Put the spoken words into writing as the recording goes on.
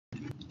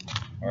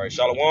All right,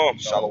 Shalom.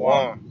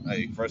 Shalom.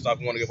 Hey, first off,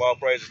 we want to give all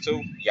praises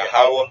to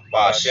Yahawah,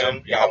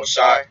 Ba'ashem, Yahweh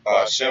Shai,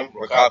 Ba'ashem,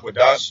 Rakak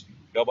Wadash.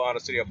 double honor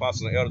to the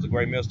apostles and elders of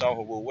Great Millstone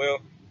who rule well.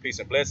 Peace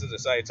and blessings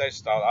and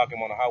salutations to all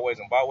Akim on the highways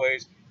and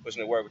byways,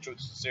 pushing the word with truth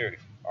and sincerity.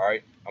 All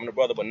right, I'm the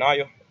brother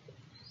Benaiah.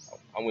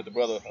 I'm with the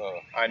brother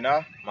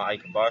Aina,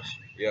 Ma'ikabash.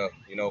 Yeah,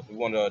 you know, we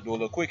want to do a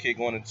little quick hit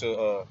going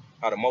into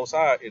how the Most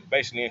High is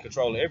basically in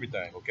control of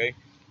everything, okay?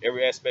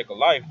 Every aspect of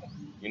life,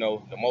 you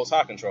know, the Most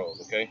High controls,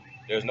 okay?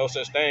 There's no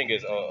such thing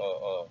as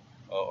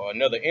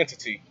another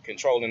entity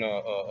controlling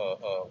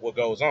what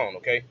goes on,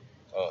 okay?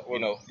 You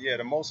know. Yeah,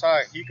 the Most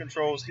High, He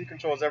controls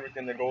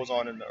everything that goes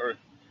on in the earth.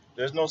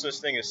 There's no such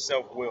thing as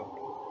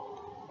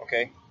self-will,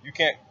 okay? You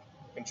can't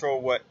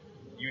control what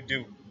you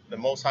do. The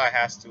Most High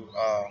has to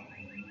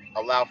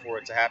allow for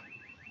it to happen.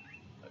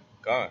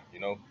 God, you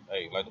know,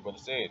 hey, like the brother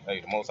said,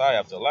 hey, the Most High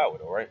have to allow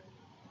it, all right?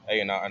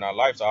 Hey, and our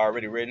lives are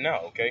already written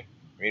out, okay?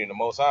 Meaning the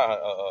Most High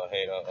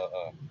had,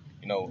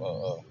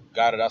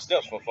 guided our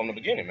steps from the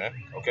beginning, man,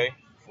 okay?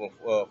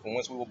 From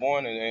whence we were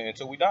born and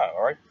until we die,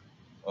 all right?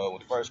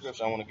 With the first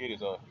scripture I want to get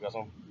is, you got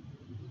something?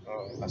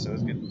 I said,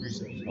 let's get the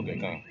precepts. Okay,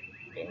 come.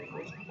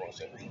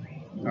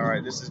 All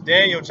right, this is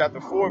Daniel chapter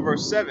 4,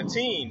 verse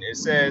 17. It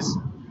says,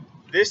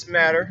 "This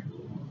matter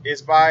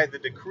is by the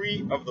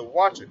decree of the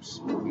watchers,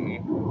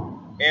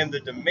 and the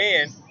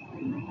demand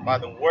by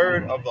the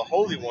word of the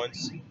holy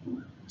ones,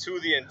 to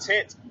the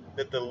intent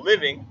that the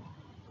living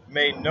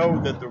may know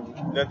that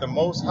the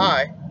Most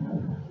High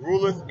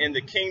ruleth in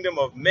the kingdom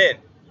of men."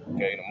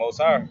 Okay, the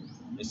Most High,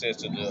 it says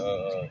to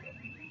the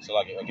so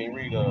like can you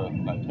read to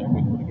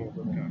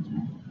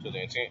the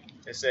intent?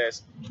 It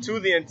says, "To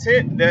the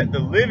intent that the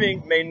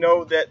living may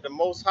know that the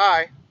Most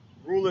High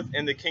ruleth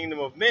in the kingdom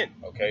of men."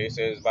 Okay, it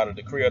says by the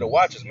decree of the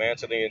watchers, man,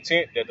 to the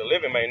intent that the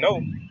living may know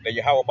that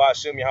Yahawah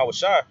Ba'ashem Yahweh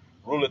Shai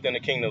ruleth in the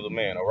kingdom of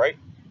man. All right,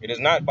 it is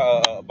not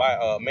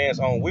by man's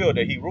own will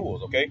that he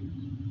rules. Okay,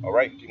 all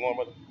right, keep going,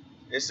 brother.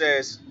 It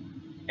says,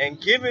 "And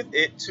giveth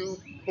it to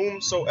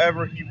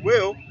whomsoever he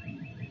will,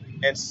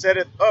 and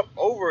setteth up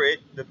over it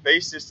the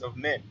basest of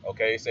men."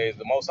 Okay, it says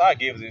the Most High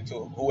gives it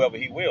to whoever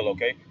He will.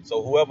 Okay,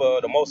 so whoever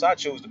the Most High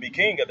chooses to be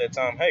king at that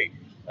time, hey,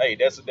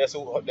 that's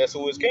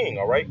who is king.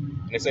 All right,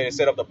 and it says it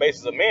set up the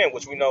basis of man,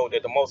 which we know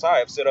that the Most High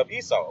have set up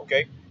Esau.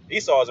 Okay,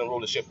 Esau is in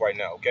rulership right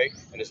now. Okay,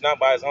 and it's not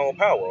by his own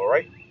power. All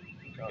right,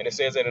 and it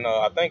says that in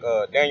I think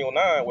Daniel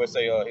 9, where it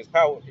say his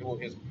power, he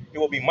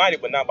will be mighty,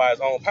 but not by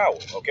his own power.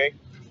 Okay.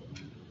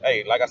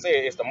 Hey, like I said,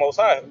 it's the Most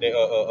High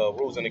that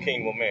rules in the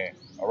kingdom of man.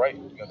 All right,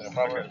 you got that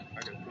proverb?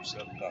 I got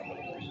precept.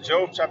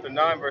 Job chapter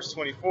 9, verse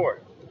 24.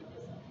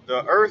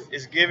 "The earth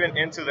is given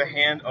into the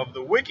hand of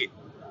the wicked.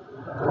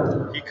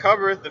 He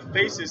covereth the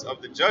faces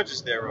of the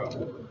judges thereof.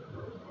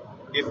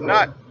 If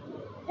not,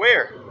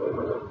 where?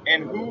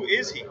 And who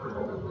is he?"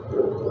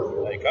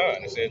 Like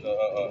God, it says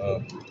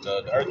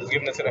the earth is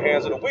given into the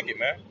hands of the wicked,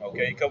 man.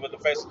 Okay, he covered the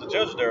face of the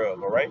judges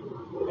thereof. All right,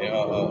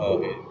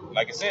 and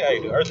like I said, hey,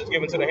 the earth is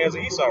given to the hands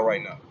of Esau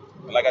right now.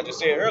 And like I just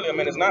said earlier,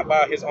 man, it's not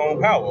by his own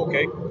power.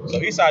 Okay,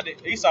 so Esau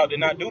did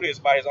not do this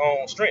by his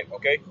own strength.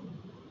 Okay,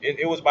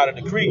 it was by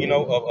the decree, you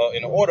know,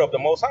 in the order of the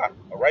Most High.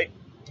 All right,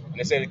 and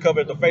it said it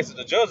covered the face of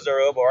the judges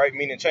thereof. All right,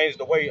 meaning changed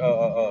the way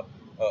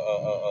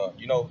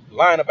you know,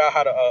 lying about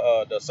how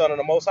the son of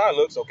the Most High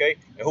looks. Okay,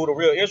 and who the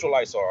real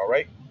Israelites are. All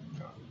right.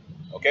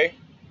 Okay.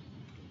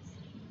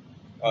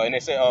 And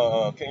it said,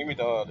 can you read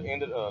the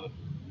end of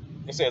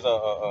it says,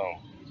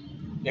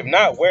 if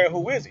not, where and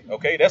who is he?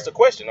 Okay, that's the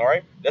question. All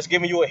right, that's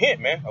giving you a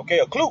hint, man. Okay,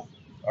 a clue.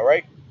 All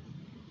right.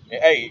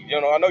 And hey, you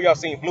know, I know y'all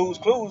seen Blue's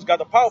Clues. Got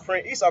the paw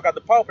print. Esau got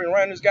the paw print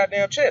around his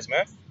goddamn chest,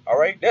 man. All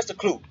right, that's the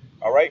clue.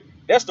 All right,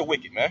 that's the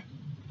wicked, man.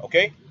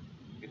 Okay.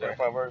 Get that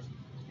Proverbs.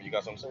 You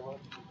got something to say, bro?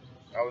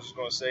 I was just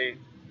gonna say,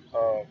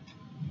 I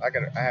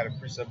had a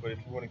precept, but if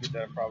you want to get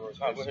that in Proverbs,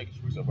 go ahead, get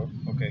your precept, bro.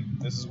 Okay,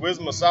 this is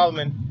Wisdom of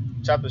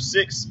Solomon, chapter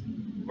 6,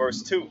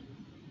 verse 2.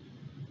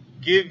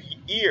 "Give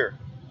ear,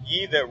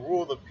 ye that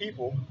rule the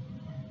people,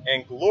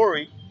 and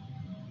glory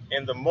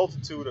in the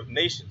multitude of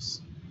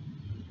nations.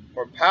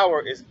 For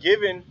power is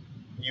given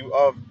you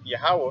of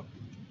Yahawah,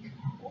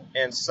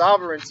 and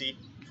sovereignty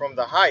from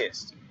the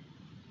highest.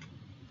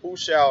 Who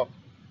shall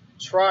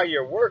try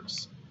your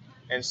works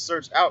and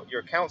search out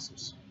your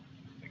counsels?"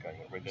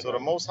 So the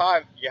Most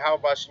High,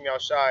 Yahawah Ba'ashem Yahweh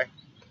Shai,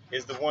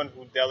 is the one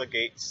who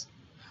delegates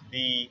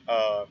the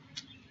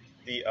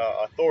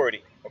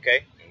authority.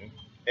 Okay,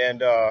 and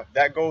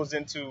that goes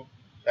into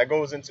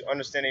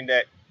understanding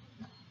that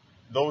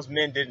those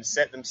men didn't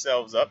set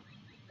themselves up.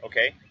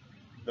 Okay,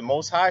 the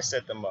Most High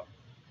set them up,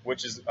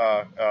 which is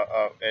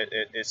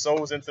it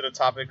sows into the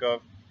topic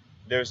of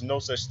there's no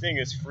such thing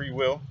as free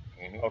will.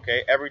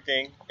 Okay,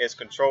 everything is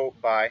controlled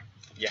by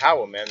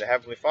Yahawah, man, the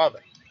Heavenly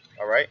Father.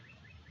 All right.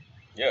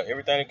 Yeah,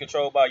 everything is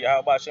controlled by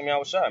Yahawah Ba'ashem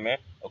Yahweh Shai, man.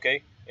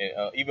 Okay,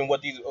 and even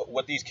what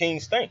these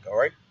kings think. All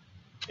right,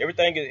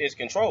 everything is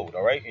controlled.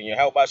 All right, and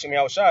Yahawah Ba'ashem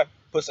Yahweh Shai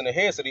puts in the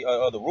heads of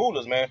the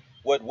rulers, man,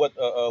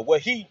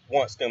 what he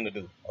wants them to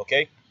do.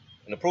 Okay,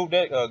 and to prove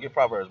that, get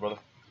Proverbs, brother.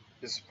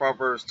 This is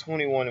Proverbs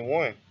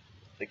 21:1.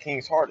 the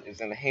king's heart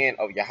is in the hand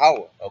of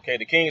Yahawah. Okay,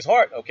 the king's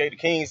heart, okay, the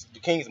king's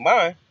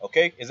mind,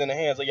 okay, is in the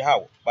hands of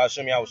Yahawah. By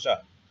Hashem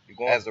Yahushua. You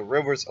going? As the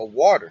rivers of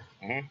water.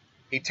 Mm-hmm.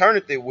 He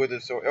turneth it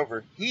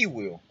whithersoever he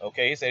will.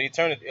 Okay, he said he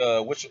turneth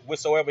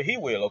whichsoever he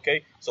will.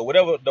 Okay, so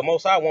whatever the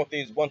Most High want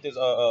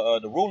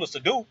the rulers to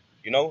do,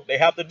 you know, they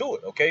have to do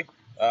it. Okay,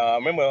 I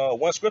remember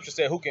one scripture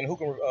said, "Who can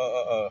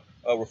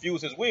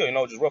refuse his will?" You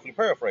know, just roughly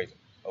paraphrasing.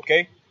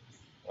 Okay,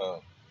 I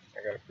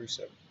got a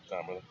precept.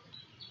 Time, brother.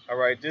 All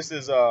right, this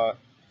is 1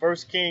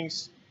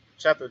 Kings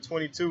chapter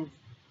 22.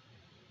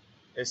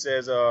 It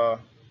says,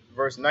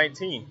 verse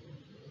 19.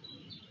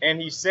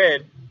 And he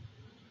said,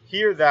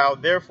 "Hear thou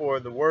therefore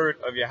the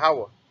word of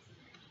Yahawah.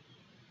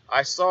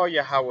 I saw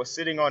Yahawah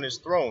sitting on his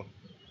throne,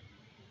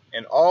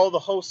 and all the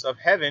hosts of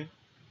heaven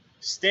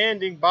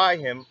standing by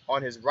him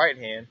on his right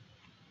hand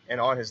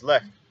and on his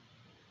left."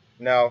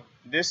 Now,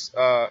 this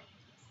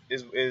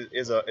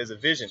is a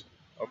vision,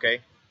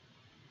 okay,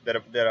 that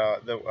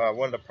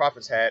one of the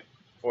prophets had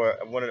for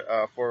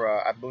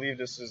I believe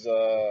this is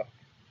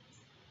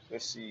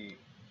let's see,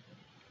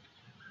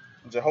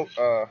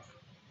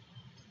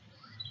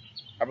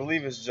 I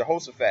believe it's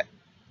Jehoshaphat.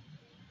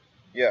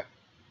 Yeah.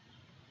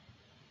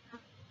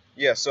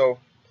 So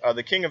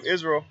the king of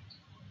Israel.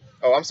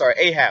 Oh, I'm sorry,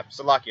 Ahab.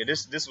 Salakia.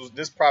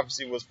 This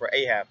prophecy was for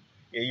Ahab.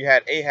 Yeah, you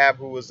had Ahab,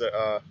 who was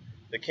the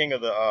king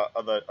of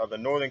the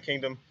northern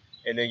kingdom,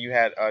 and then you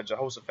had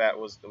Jehoshaphat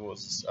was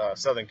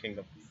southern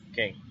kingdom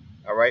king.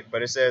 All right,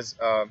 but it says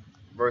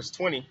verse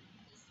 20.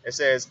 It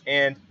says,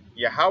 "And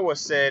Yahawah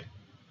said,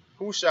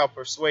 Who shall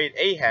persuade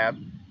Ahab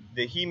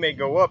that he may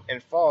go up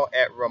and fall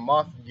at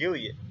Ramoth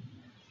Gilead?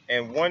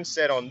 And one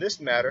said on this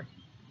matter,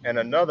 and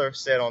another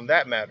said on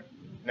that matter."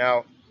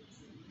 Now,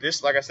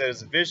 this, like I said,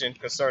 is a vision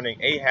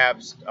concerning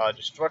Ahab's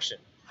destruction,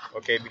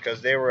 okay,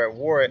 because they were at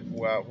war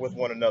with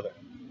one another,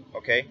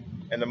 okay,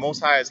 and the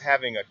Most High is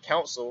having a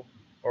council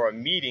or a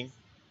meeting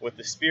with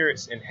the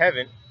spirits in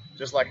heaven,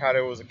 just like how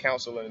there was a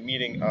council and a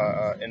meeting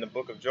in the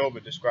book of Job.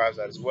 It describes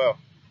that as well,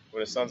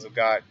 where the sons of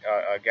God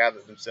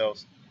gathered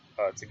themselves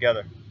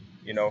together,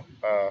 you know,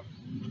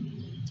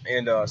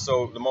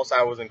 so the Most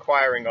High was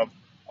inquiring of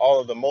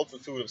all of the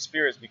multitude of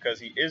spirits, because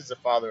he is the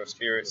Father of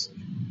spirits,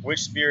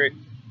 which spirit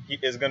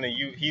he's going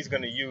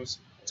to use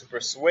to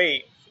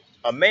persuade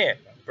a man,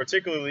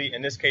 particularly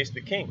in this case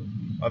the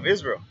king of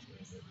Israel.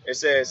 It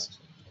says,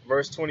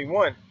 verse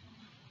 21,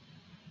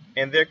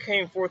 "And there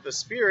came forth a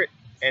spirit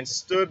and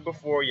stood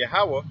before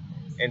Yahawah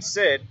and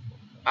said,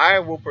 I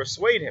will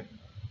persuade him.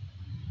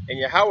 And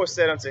Yahawah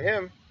said unto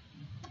him,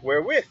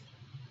 Wherewith?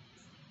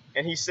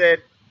 And he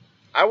said,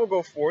 I will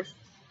go forth,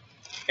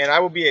 and I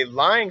will be a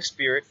lying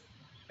spirit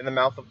in the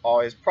mouth of all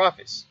his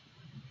prophets.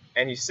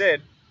 And he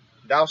said,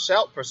 Thou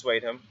shalt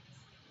persuade him,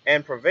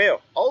 and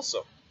prevail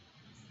also.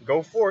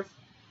 Go forth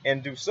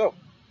and do so."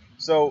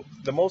 So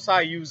the Most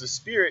High used the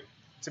spirit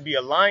to be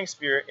a lying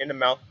spirit in the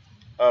mouth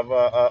of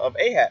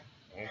Ahab.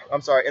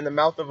 I'm sorry, in the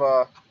mouth of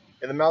the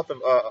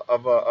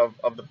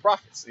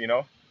prophets. You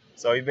know,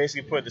 so he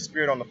basically put the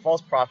spirit on the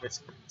false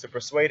prophets to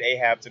persuade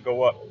Ahab to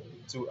go up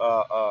to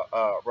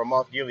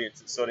Ramoth Gilead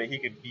so that he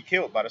could be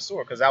killed by the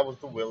sword, because that was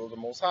the will of the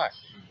Most High.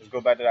 Let's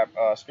go back to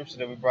that scripture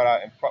that we brought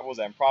out in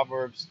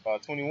Proverbs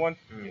 21.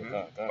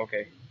 Mm-hmm.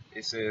 Okay.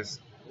 It says,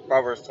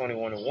 Proverbs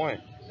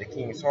 21:1, the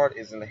king's heart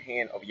is in the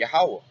hand of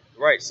Yahawah.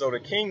 Right, so the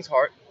king's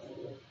heart,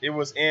 it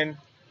was in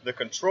the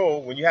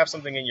control. When you have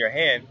something in your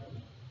hand,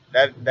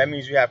 that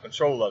means you have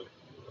control of it,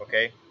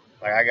 okay?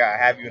 Like I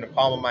have you in the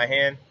palm of my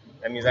hand,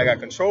 that means I got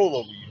control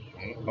over you,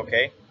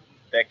 okay?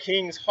 That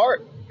king's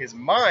heart, his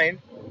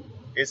mind,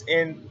 is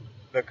in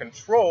the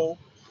control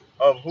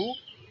of who?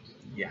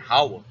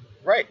 Yahawah.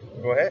 Right,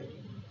 go ahead.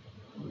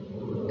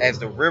 As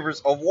the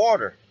rivers of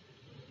water.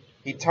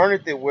 He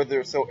turneth it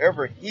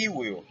whithersoever he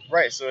will.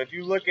 Right, so if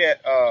you look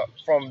at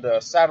from the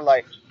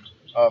satellite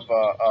of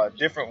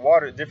different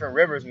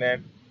rivers,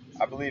 man,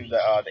 I believe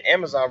the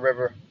Amazon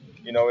River,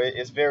 you know,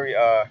 it's very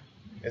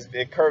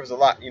it curves a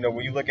lot. You know,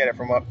 when you look at it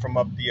from up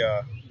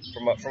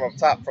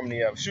top, from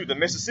the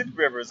Mississippi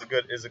River is a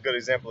good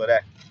example of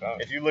that. Oh.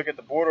 If you look at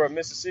the border of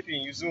Mississippi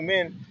and you zoom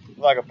in,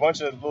 like a bunch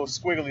of little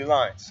squiggly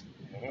lines,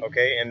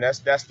 okay, and that's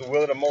the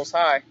will of the Most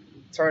High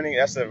turning.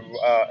 That's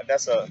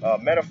a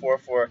metaphor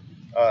for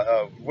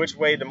which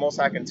way the Most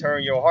High can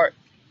turn your heart,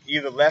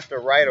 either left or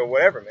right or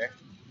whatever, man.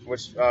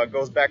 Which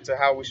goes back to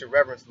how we should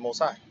reverence the Most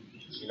High,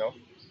 you know.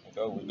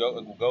 We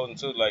go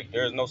into, like,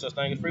 there's no such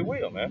thing as free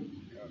will, man.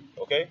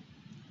 Okay,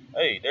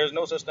 hey, there's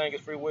no such thing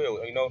as free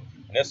will, you know,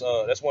 and that's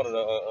one of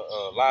the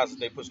lies that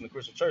they push in the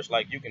Christian church.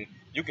 Like, you can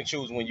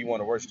choose when you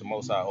want to worship the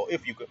Most High, or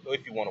if you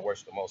want to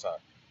worship the Most High.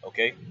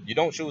 Okay, you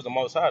don't choose the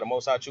Most High; the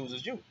Most High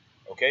chooses you.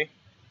 Okay,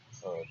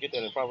 get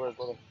that in Proverbs,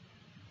 brother.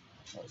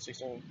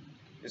 16.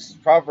 This is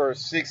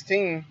Proverbs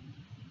 16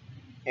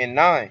 and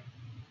 9.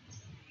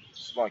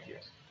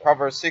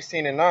 Proverbs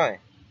 16 and 9.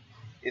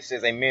 It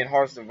says, a man's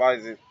heart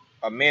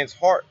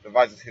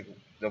deviseth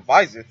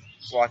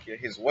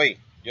his way.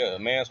 Yeah, a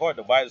man's heart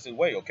devises his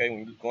way. Okay,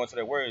 when you go into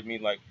that word, it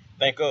means like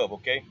think of.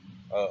 Okay,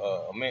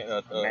 a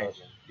man.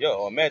 Imagine. Yeah,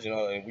 or imagine.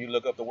 And we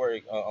look up the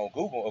word on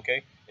Google.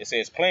 Okay, it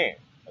says plan.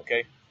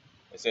 Okay,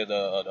 it said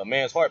the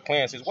man's heart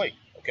plans his way.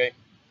 Okay,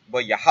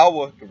 But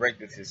Yahawah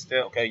directed his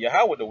step. okay,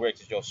 Yahawah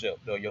directs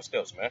your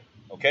steps, man.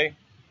 Okay,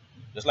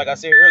 just like I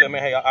said earlier,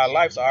 man. Hey, our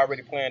lives are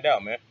already planned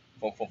out, man.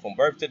 From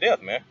birth to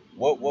death, man.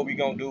 What we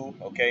gonna do?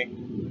 Okay,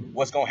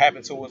 what's gonna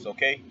happen to us?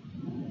 Okay,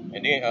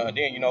 and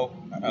then you know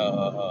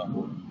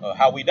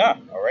how we die.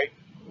 All right.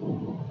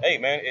 Hey,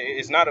 man,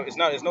 it's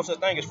no such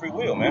thing as free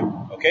will,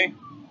 man. Okay.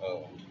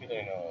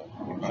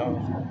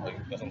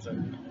 That's what I'm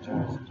saying.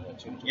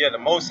 Yeah, the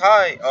Most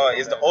High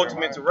is the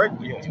ultimate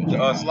director,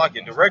 Yeah,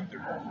 Slakia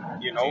director.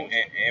 You know,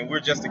 and we're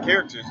just the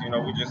characters. You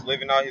know, we're just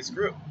living out his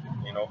script.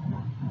 You know.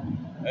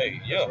 Hey,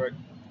 That's yeah. right.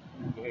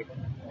 Go ahead, bro.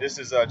 This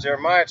is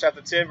Jeremiah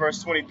chapter 10,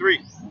 verse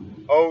 23.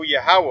 O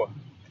Yahawah,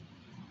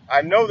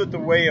 I know that the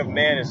way of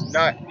man is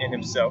not in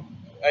himself.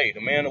 Hey,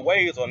 the man of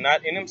ways are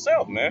not in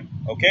himself, man.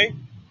 Okay,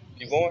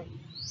 keep going.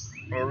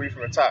 I'm going to read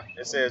from the top.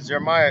 It says,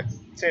 Jeremiah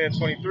 10 and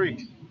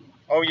 23.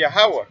 O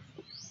Yahawah,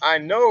 I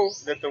know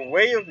that the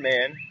way of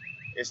man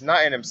is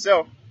not in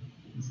himself.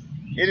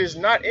 It is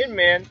not in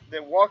man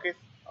that walketh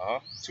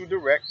to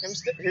direct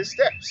his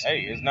steps.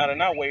 Hey, it's not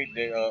in our way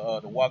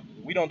to walk.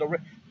 We don't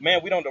direct,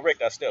 man. We don't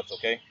direct our steps.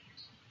 Okay.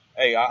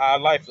 Hey, our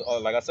life,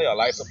 like I say, our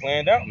lives are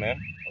planned out, man.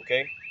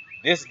 Okay.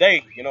 This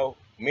day, you know,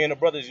 me and the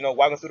brothers, you know,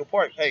 walking through the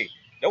park. Hey,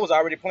 that was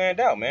already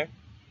planned out, man.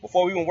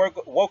 Before we even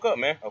woke up,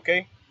 man.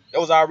 Okay. That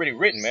was already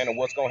written, man, and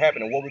what's gonna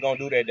happen and what we're gonna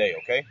do that day.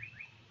 Okay.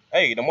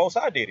 Hey, the Most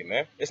High did it,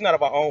 man. It's not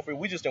about our own free.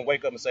 We just didn't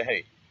wake up and say,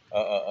 hey,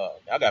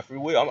 I got free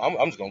will.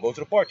 I'm just gonna go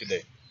to the park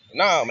today.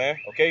 Nah, man.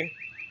 Okay.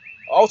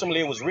 Ultimately,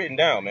 it was written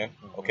down, man.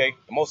 Okay.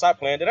 The Most High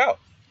planned it out.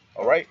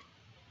 All right.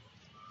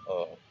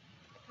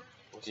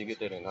 What you get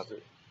that in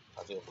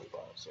Isaiah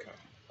 45, so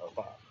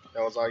 5.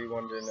 That was all you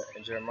wanted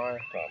in Jeremiah?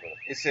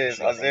 It says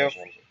Isaiah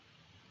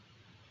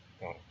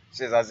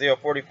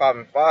 45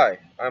 and 5.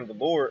 I am the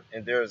Lord,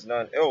 and there is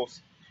none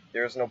else.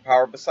 There is no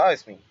power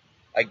besides me.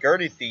 I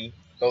girded thee,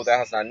 though thou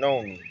hast not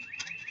known me,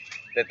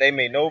 that they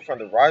may know from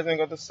the rising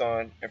of the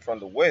sun and from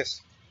the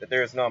west that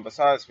there is none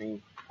besides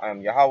me. I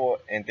am Yahawah,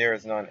 and there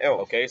is none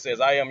else. Okay, it says,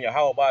 I am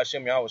Yahawah by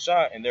Hashem Yahweh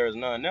Shah, and there is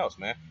none else,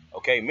 man.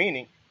 Okay,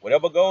 meaning,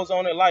 whatever goes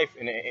on in life,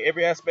 in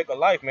every aspect of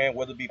life, man,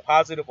 whether it be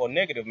positive or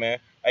negative, man,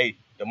 hey,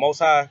 the Most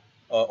High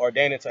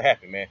ordained it to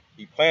happen, man.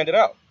 He planned it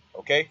out,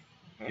 okay?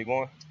 Keep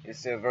going. It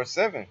says, verse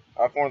 7,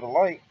 I form the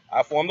light.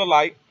 I form the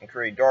light. And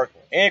create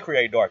darkness. And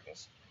create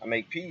darkness. I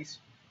make peace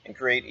and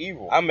create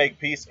evil. I make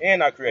peace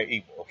and I create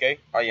evil, okay?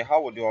 I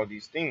Yahawah do all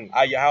these things.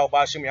 I Yahawah by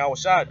Hashem Yahweh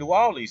Shah do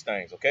all these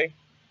things, okay?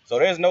 So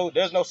there's no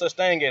such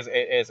thing as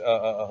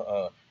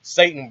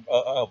Satan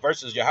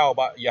versus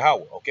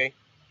Yahawah, okay?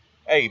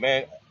 Hey,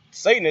 man,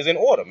 Satan is in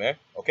order, man,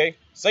 okay?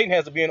 Satan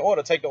has to be in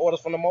order to take the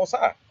orders from the Most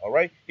High, all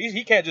right?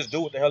 He can't just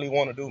do what the hell he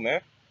want to do,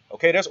 man.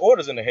 Okay, there's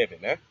orders in the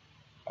heaven, man.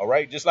 All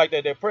right, just like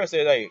that prayer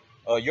says, hey,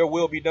 your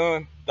will be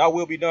done, thy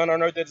will be done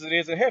on earth as it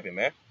is in heaven,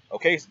 man.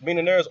 Okay,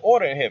 meaning there's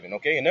order in heaven,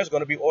 okay? And there's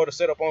going to be order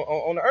set up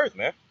on the earth,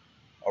 man.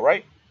 All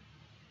right?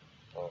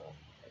 I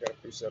got a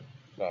precept.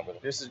 No, brother.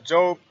 This is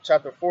Job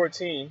chapter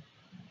 14,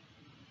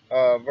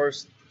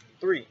 verse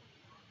 3.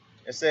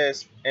 It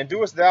says, And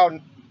doest thou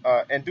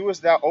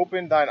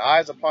open thine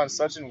eyes upon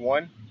such an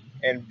one,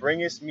 and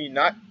bringest me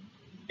not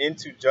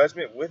into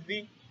judgment with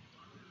thee?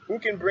 Who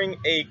can bring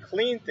a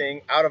clean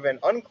thing out of an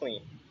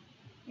unclean?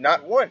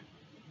 Not one.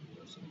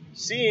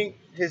 Seeing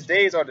his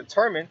days are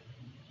determined,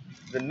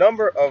 the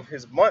number of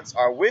his months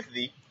are with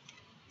thee.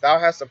 Thou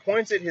hast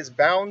appointed his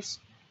bounds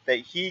that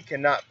he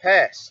cannot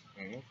pass.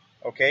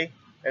 Okay,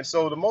 and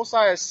so the Most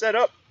High has set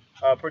up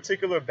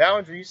particular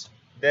boundaries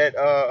that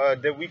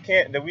we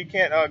can't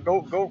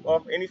go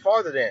off any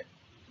farther than.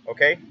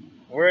 Okay,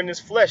 we're in this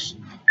flesh.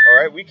 All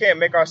right, we can't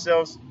make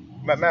ourselves.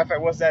 Matter of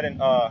fact, what's that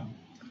in I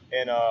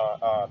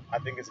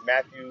think it's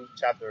Matthew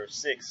chapter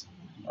 6,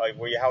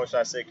 where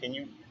Yahawah said, can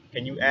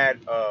you add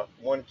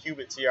 1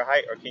 cubit to your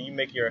height, or can you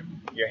make your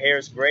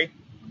hairs gray?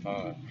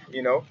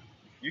 You know,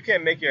 you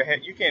can't make your hair.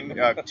 You can't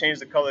change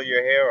the color of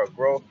your hair or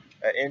grow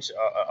an inch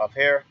of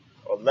hair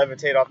or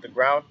levitate off the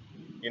ground.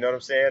 You know what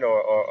I'm saying?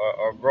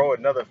 Or grow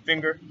another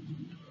finger.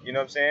 You know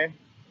what I'm saying?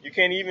 You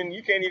can't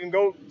even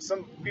go.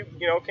 Some people,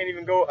 can't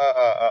even go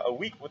a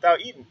week without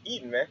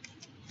eating, man.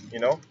 You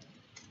know,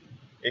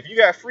 if you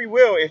got free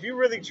will, if you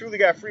really truly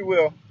got free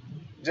will,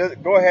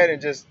 just go ahead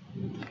and just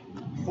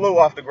flow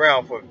off the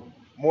ground for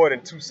more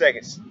than 2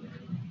 seconds. You know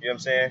what I'm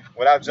saying?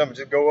 Without jumping,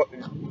 just go up. You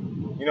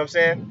know what I'm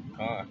saying?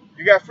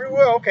 You got free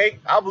will, okay?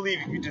 I'll believe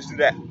if you just do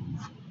that.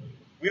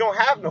 We don't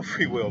have no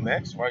free will,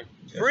 man. That's right.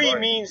 Free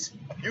means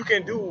you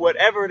can do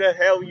whatever the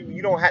hell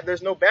you don't have.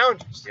 There's no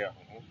boundaries. Yeah.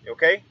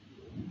 Okay.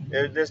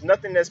 There's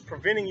nothing that's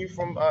preventing you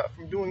from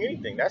doing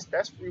anything.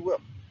 That's free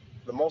will.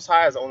 The Most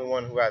High is the only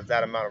one who has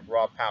that amount of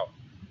raw power.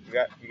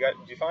 Did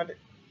you find it?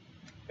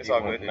 It's all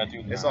good.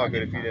 It's all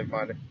good if you didn't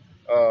find it.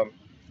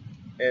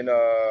 And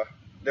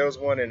there was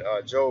one in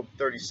Job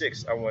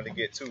 36 I wanted to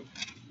get to.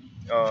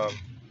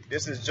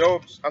 This is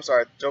Job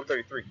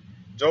 33.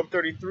 Job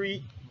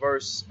 33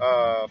 verse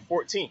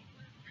 14.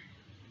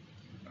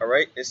 All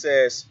right, it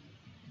says,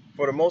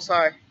 for the Most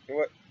High,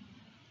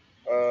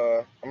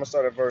 I'm gonna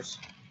start at verse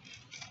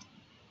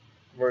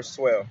verse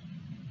 12.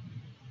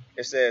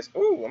 It says,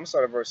 ooh, I'm going to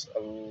start at verse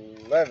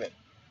 11.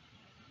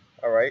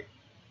 All right.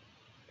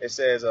 It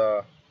says,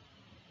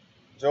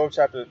 Job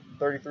chapter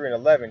 33 and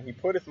 11, he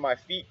putteth my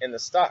feet in the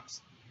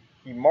stocks.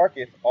 He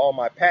marketh all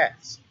my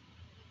paths.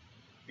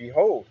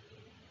 Behold,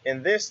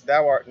 in this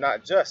thou art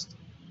not just.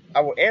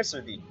 I will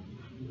answer thee,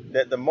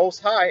 that the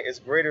Most High is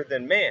greater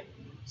than man.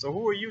 So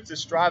who are you to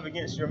strive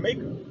against your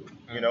Maker?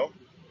 You know,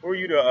 who are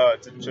you to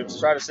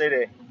try to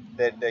say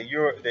that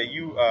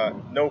you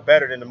know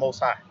better than the Most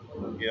High?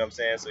 You know what I'm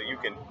saying? So you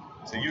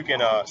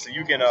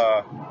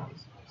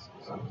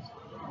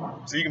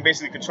can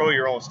basically control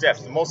your own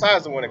steps. The Most High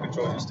is the one that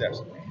controls your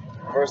steps.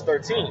 Verse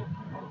 13.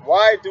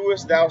 Why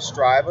doest thou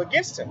strive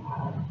against him?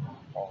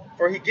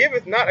 For he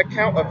giveth not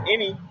account of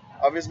any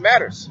of his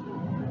matters.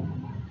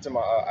 To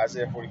my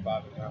Isaiah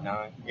 45 and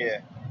 9.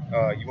 Yeah.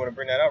 You want to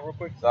bring that out real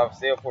quick? So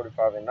Isaiah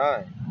 45 and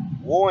 9.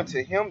 Woe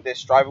unto him that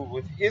striveth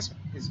with his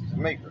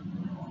maker.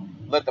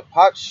 Let the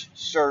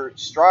potsherd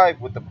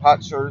strive with the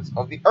potsherds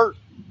of the earth.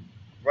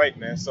 Right,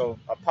 man. So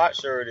a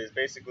potsherd is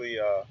basically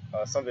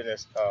something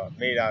that's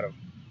made out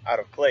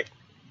of clay.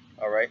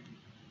 All right.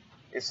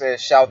 It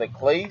says, shall the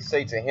clay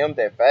say to him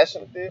that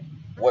fashioneth it,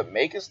 what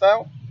makest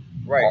thou?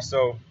 Right.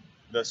 So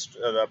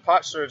the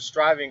potsherd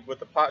striving with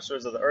the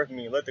potsherds of the earth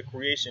mean let the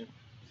creation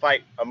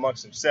fight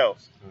amongst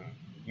themselves.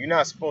 You're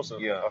not supposed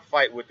to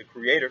fight with the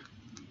Creator.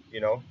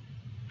 You know,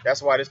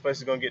 that's why this place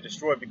is going to get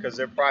destroyed, because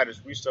their pride has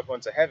reached up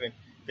unto heaven,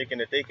 thinking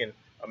that they can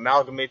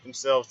amalgamate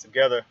themselves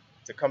together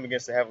to come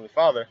against the Heavenly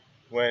Father.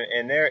 When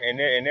in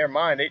their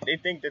mind, they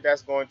think that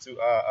that's going to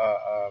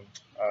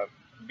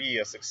be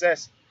a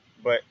success,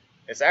 but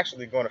it's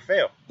actually going to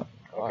fail.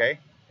 Okay,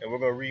 and we're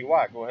going to read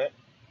why. Go ahead.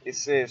 It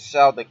says,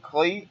 shall the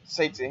clay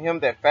say to him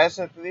that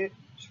fashioneth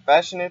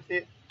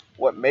it,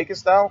 what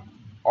makest thou?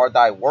 Or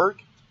thy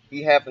work,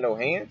 he hath no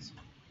hands?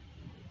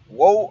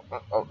 Woe,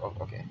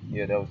 okay,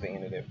 yeah, that was the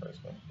end of that verse.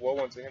 Woe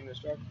unto him that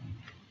striveth.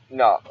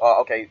 No,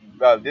 okay,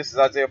 this is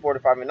Isaiah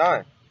 45 and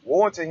 9.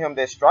 Woe unto him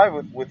that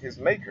striveth with his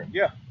maker.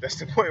 Yeah, that's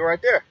the point right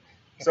there.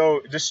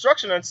 So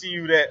destruction unto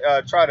you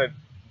that try to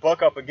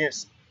buck up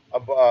against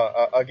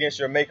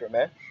your maker,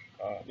 man.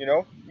 You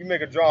know, you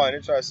make a drawing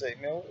and try to say,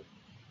 man,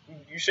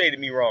 you shaded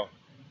me wrong.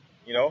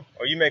 You know,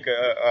 or you make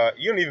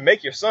you don't even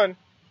make your son,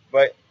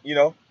 but you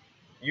know,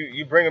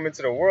 you bring him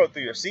into the world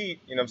through your seed.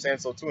 You know what I'm saying?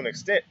 So to an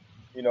extent,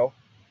 you know,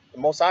 the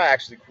Most High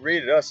actually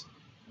created us.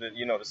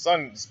 The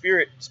Son, the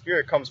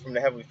Spirit comes from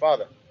the Heavenly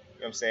Father. You know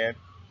what I'm saying?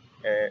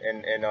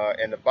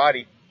 And the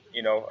body,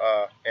 you know,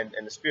 and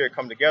the Spirit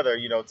come together,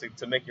 you know,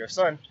 to make your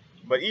son.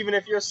 But even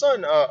if your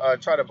son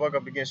try to bug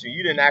up against you,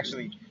 you didn't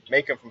actually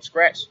make him from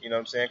scratch. You know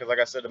what I'm saying? Because like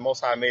I said, the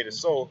Most High made his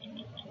soul.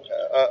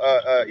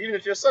 Even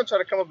if your son try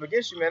to come up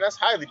against you, man, that's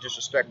highly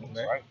disrespectful,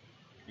 man. Right.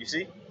 You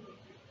see?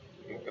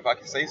 If I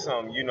can say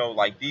something, you know,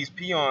 like these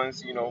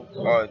peons, you know,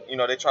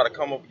 they try to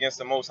come up against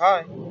the Most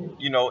High,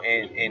 you know,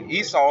 and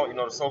Esau, you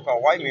know, the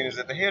so-called white man is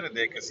at the head of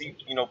that because he,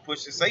 you know,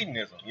 pushes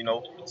Satanism, you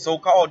know,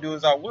 so-called do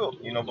as I will,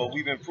 you know, but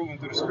we've been proven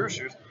through the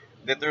scriptures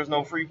that there's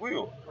no free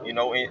will, you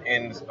know,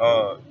 and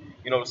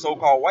you know, the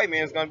so-called white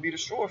man is going to be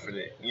destroyed for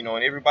that, you know,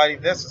 and everybody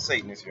that's a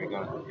Satanist here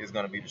is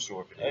going to be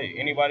destroyed for that. Hey,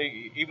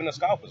 anybody, even the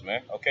scoffers,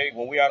 man. Okay,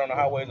 when we out on the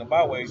highways and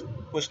byways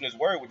pushing this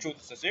word with truth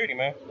and sincerity,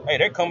 man. Hey,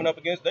 they're coming up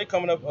against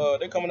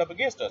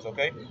us.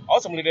 Okay,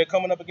 ultimately they're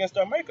coming up against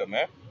our Maker,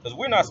 man. Because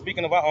we're not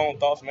speaking of our own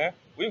thoughts, man.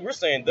 We're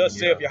saying, "Thus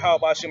saith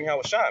Yahawah Shem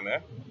Yahawashi,"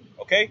 man.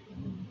 Okay.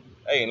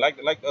 Hey, like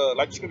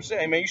the scripture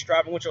said, hey, man, you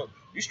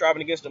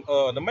striving against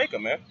the Maker,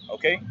 man.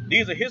 Okay,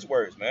 these are His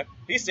words, man.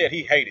 He said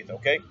He hated.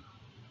 Okay,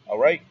 all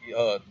right.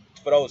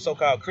 For those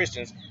so-called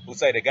Christians who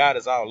say that God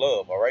is our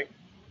love, all right,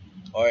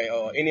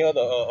 or any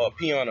other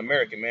peon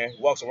American, man,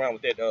 who walks around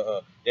with that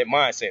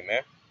mindset,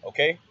 man.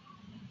 Okay,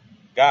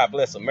 God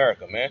bless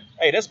America, man.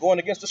 Hey, that's going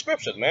against the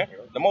scriptures, man.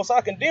 The Most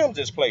High condemns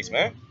this place,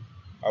 man.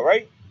 All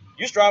right,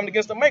 you striving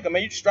against the Maker,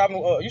 man. You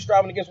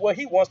striving against what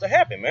He wants to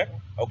happen, man.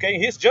 Okay,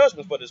 His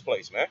judgment for this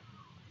place, man.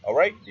 All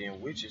right,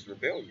 then which is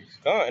rebellious.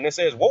 And it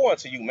says woe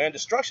unto you, man,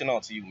 destruction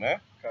unto you, man.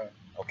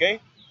 Okay.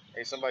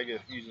 Hey, somebody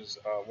get Ephesians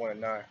 1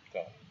 and 9.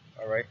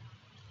 All right,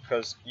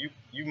 because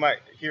you might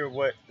hear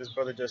what this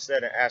brother just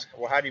said and ask,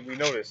 well, how did we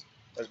know this?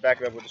 Let's back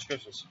it up with the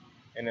scriptures,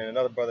 and then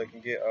another brother can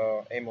get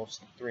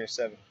Amos 3 and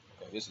 7.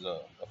 Okay, this is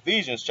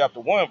Ephesians chapter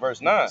 1 verse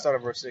 9. Start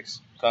at verse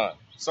 6. Start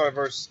at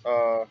verse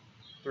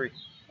 3.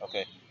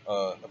 Okay.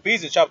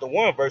 Ephesians chapter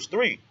 1 verse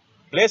 3.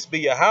 Blessed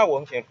be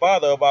Yahawah and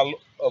Father of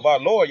our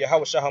Lord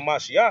Yahawah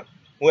Hamashiach,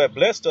 who have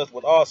blessed us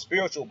with all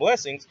spiritual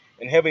blessings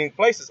in heavenly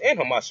places in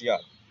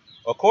Hamashiach,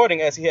 according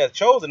as He has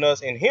chosen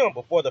us in Him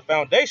before the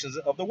foundations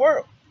of the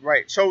world.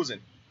 Right, chosen.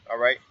 All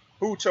right.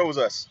 Who chose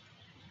us?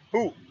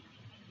 Who?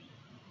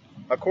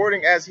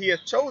 According as He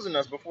has chosen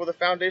us before the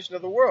foundation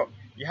of the world.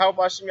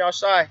 Yahawah Shem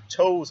Yahawashi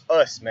chose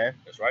us, man.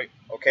 That's right.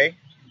 Okay.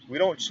 We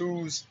don't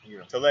choose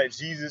to let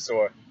Jesus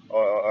or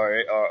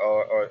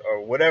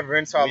whatever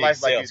into our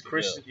life like these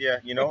Christians. Yeah,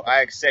 you know,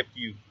 I accept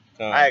you.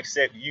 I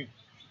accept you.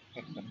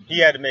 He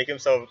had to make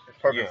Himself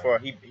perfect for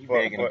he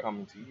begging to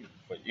come to you.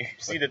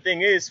 See, the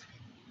thing is,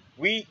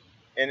 we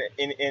and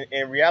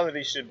in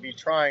reality should be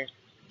trying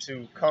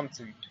to come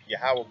to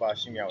Yahawah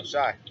Bashim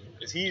Yahushai,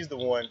 because he's the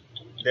one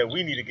that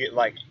we need to get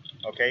like.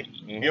 Okay,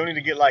 Mm-hmm. you don't need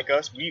to get like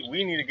us.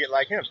 We need to get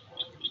like him.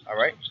 All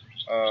right.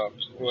 Go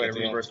ahead and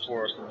read verse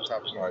 4 from the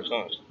top. All right,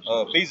 come.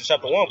 Ephesians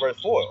chapter 1, verse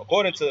 4.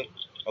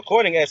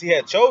 According as he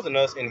had chosen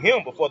us in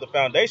him before the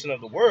foundation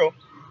of the world,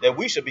 that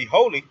we should be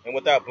holy and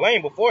without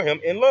blame before him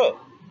in love,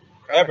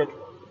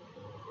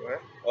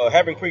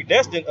 having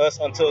predestined us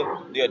unto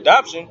the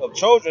adoption of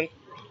children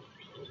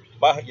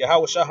by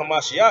Yahweh Shah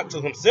HaMashiach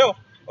to himself,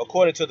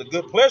 according to the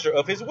good pleasure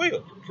of his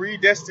will.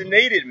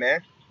 Predestinated,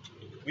 man.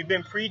 We've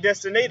been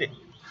predestinated.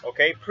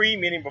 Okay, pre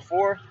meaning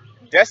before,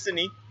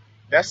 destiny.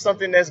 That's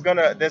something that's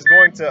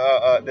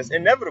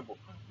inevitable.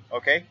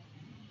 Okay,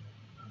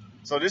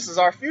 so this is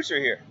our future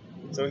here.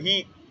 So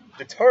he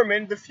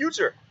determined the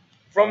future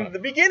from the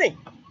beginning.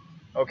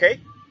 Okay,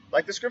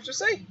 like the scriptures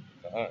say.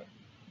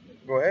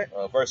 Go ahead.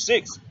 Verse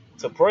 6.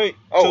 To pray.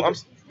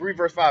 Read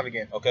verse 5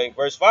 again. Okay,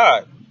 verse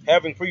 5.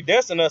 Having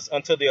predestined us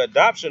unto the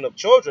adoption of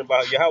children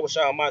by Yahweh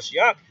Shah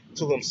HaMashiach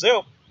to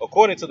himself,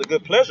 according to the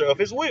good pleasure of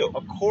his will.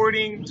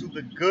 According to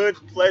the good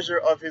pleasure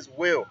of his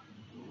will.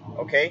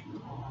 Okay?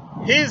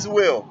 His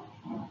will.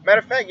 Matter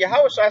of fact,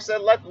 Yahweh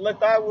said, let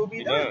thy will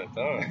be done.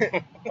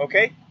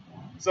 Okay?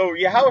 So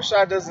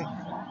Yahweh doesn't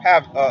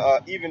have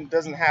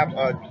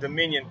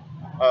dominion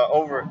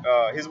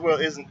over his will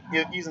isn't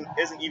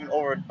even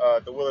over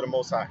the will of the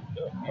Most High.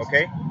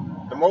 Okay?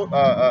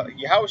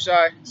 Yahweh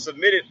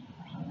submitted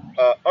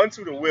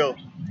unto the will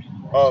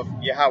of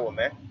Yahweh,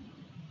 man.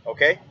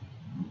 Okay?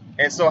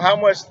 And so how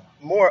much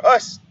more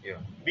us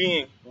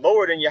being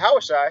lower than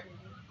Yahweh,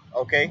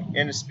 okay,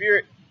 in the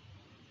spirit,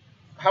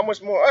 how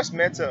much more us,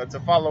 man,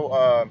 to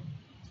follow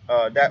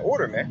that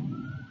order,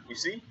 man. You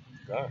see?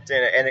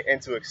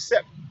 And to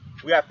accept.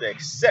 We have to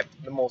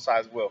accept the Most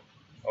High's will.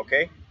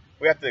 Okay?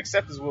 We have to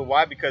accept his will.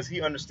 Why? Because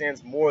he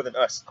understands more than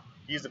us.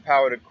 He's the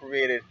power that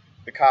created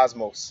the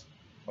cosmos.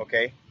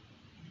 Okay?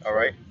 All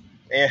right?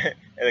 And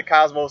the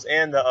cosmos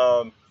and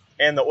the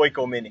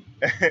oikomini.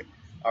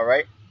 All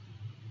right?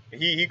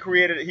 He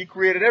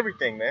created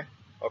everything, man.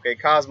 Okay,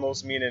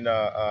 cosmos meaning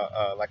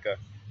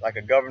like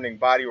a governing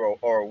body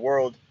or a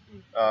world,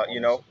 you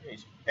know,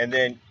 and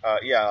then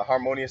a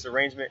harmonious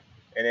arrangement,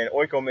 and then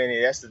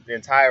oikomene, that's the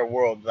entire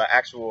world, the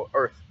actual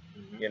earth,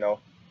 you know,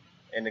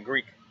 in the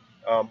Greek.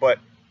 But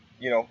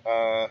you know,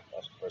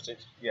 verse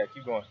 6. Yeah,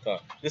 keep going.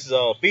 This is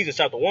Ephesians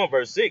chapter 1,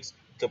 verse 6.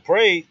 To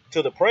pray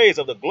to the praise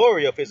of the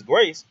glory of his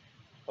grace,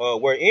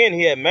 wherein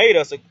he had made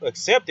us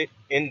accepted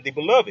in the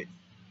beloved,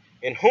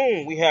 in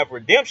whom we have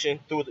redemption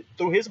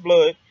through his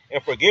blood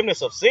and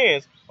forgiveness of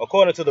sins,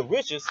 according to the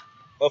riches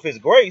of his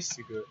grace,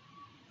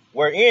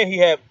 wherein he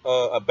have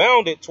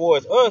abounded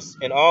towards us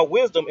in all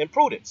wisdom and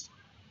prudence.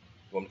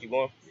 You want me to keep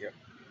going? Yeah.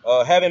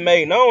 Having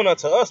made known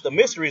unto us the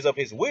mysteries of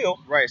his will.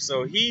 Right,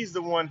 so he's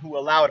the one who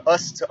allowed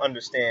us to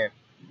understand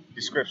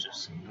the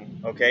scriptures.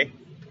 Okay?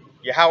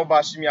 Yahawah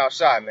Bashim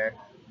Yahushai, man,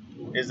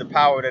 is the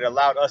power that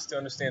allowed us to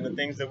understand the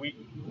things that we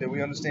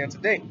understand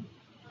today.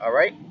 All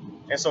right?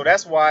 And so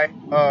that's why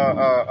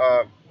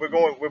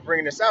we're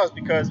bringing this out, is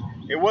because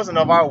it wasn't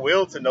of our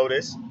will to know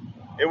this.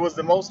 It was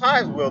the Most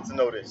High's will to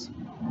know this.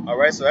 All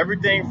right? So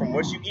everything from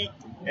what you eat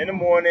in the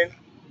morning.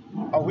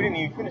 Oh, we didn't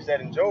even finish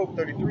that in Job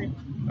 33.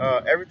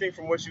 Everything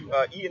from what you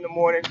eat in the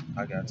morning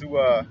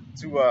to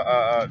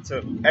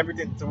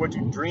everything, to what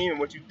you dream and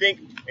what you think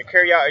and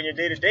carry out in your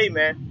day-to-day,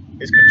 man,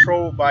 is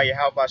controlled by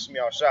Yahawah Bashim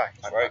Yahushai.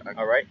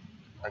 All right?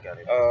 I got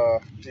it.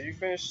 Did you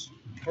finish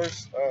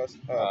verse 9?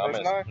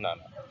 No.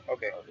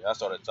 Okay. I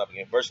started at the top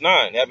again. Verse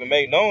 9. Having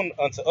made known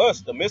unto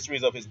us the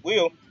mysteries of his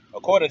will,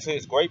 according to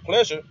his great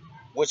pleasure,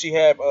 which he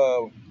had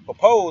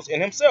proposed in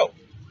himself.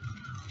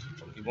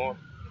 So keep going.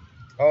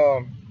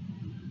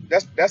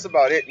 That's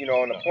about it, you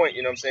know, on the point,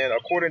 you know what I'm saying?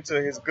 According to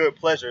his good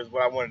pleasure is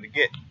what I wanted to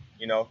get,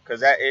 you know,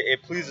 because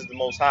it pleases the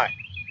Most High.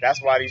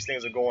 That's why these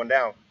things are going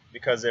down,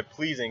 because they're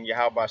pleasing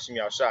Yahawah Bashim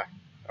Yahushai.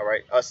 All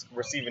right, us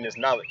receiving his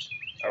knowledge.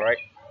 All right,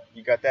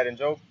 you got that in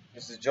Job?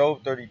 This is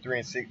Job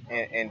 33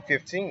 and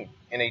 15.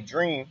 In a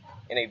dream,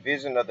 in a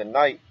vision of the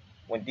night,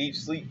 when deep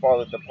sleep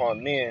falleth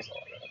upon men,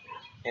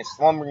 and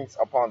slumberings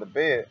upon the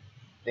bed,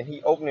 then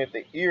he openeth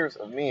the ears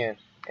of men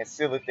and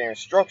sealeth their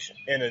instruction.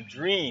 In a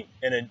dream,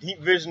 in a deep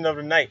vision of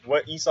the night,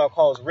 what Esau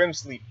calls REM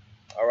sleep.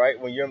 All right,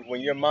 when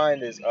your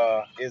mind is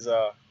at its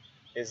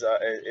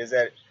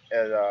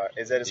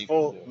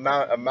full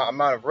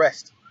amount of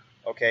rest.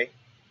 Okay,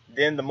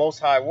 then the Most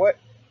High, what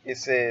it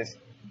says,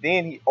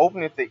 then he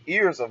openeth the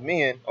ears of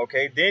men.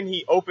 Okay, then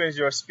he opens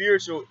your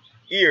spiritual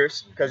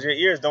ears, because your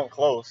ears don't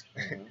close.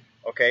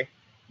 Okay,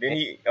 then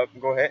he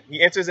go ahead.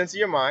 He enters into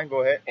your mind.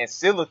 Go ahead. And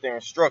sealeth their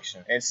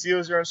instruction. And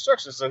seals your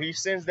instruction. So he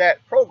sends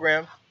that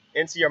program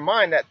into your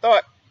mind, that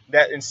thought,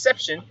 that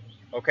inception.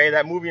 Okay,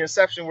 that movie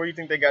Inception. Where you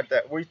think they got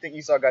that? Where you think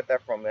Esau got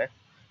that from, man?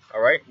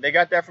 All right, they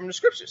got that from the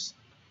scriptures.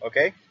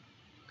 Okay,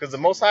 because the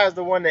Most High is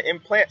the one that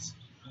implants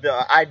the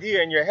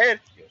idea in your head,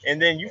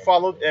 and then you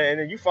follow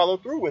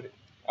through with it.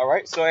 All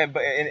right, so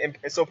and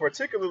so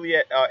particularly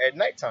at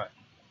nighttime,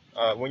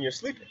 when you're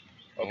sleeping.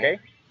 Okay,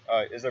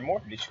 Is there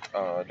more? Did you,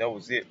 that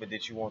was it. But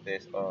did you want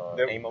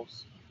that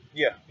Amos?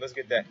 Yeah, let's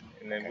get that,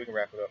 and then Okay. we can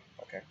wrap it up.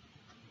 Okay.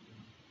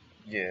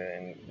 Yeah,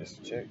 and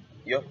just check.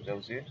 Yep, that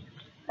was it.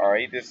 All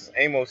right, this is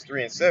Amos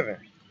 3:7.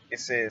 It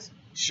says,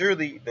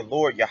 "Surely the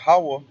Lord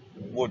Yahawah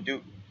will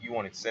do." You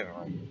wanted 7,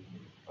 right?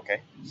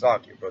 Okay,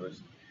 sorry, brothers.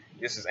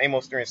 This is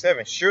Amos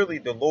 3:7. "Surely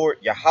the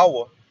Lord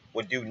Yahawah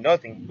will do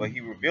nothing, but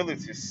He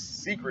revealeth His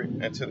secret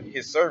unto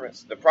His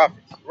servants, the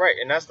prophets." Right,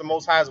 and that's the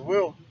Most High's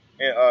will,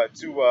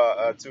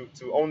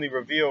 to only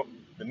reveal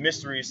the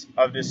mysteries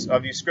of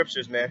these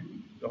scriptures,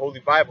 man, the Holy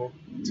Bible,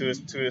 to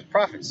his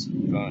prophets.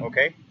 Fine.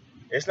 Okay,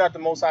 it's not the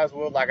Most High's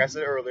will, like I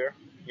said earlier,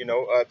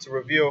 to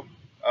reveal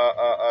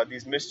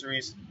these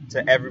mysteries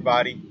to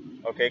everybody.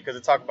 Okay, because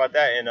it talk about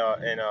that in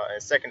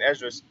Second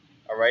Esdras,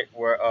 all right,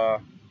 where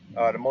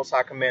the Most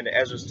High commanded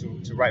Esdras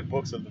to write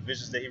books of the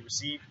visions that he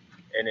received,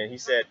 and then he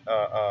said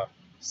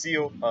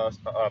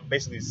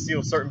basically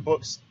seal certain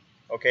books,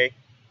 okay,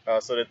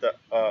 so that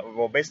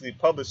basically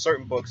publish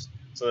certain books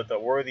so that the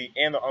worthy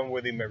and the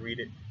unworthy may read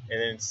it,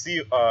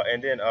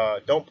 and then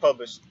don't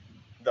publish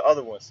the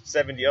other ones,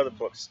 70 other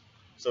books,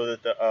 so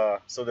that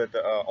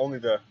only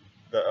the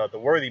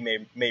worthy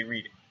may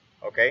read it,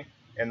 okay,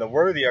 and the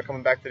worthy are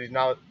coming back to these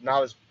knowledge,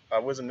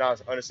 wisdom,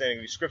 knowledge, understanding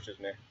of these scriptures,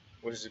 man,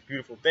 which is a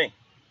beautiful thing,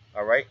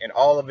 all right, and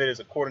all of it is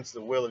according to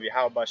the will of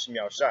Yahawah Bashim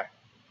Yahushai,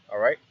 all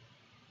right.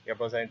 You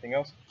have anything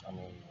else? I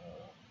mean,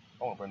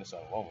 I want to bring this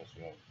on Romans,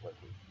 right quick.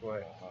 Go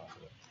ahead.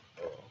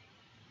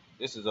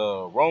 This is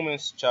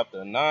Romans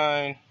chapter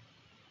 9,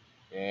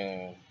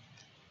 and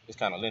it's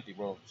kind of lengthy,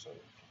 bro. So,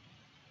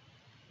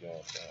 you know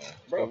what I'm saying?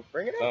 Bro,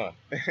 bring it up.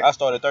 I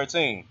started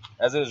 13.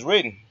 As it is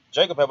written,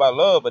 Jacob have I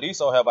loved, but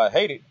Esau have I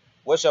hated.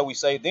 What shall we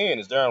say then?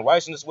 Is there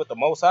unrighteousness with the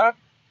Most High?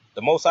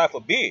 The Most High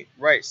forbid.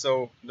 Right,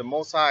 so the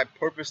Most High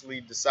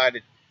purposely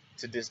decided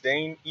to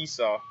disdain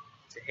Esau,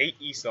 to hate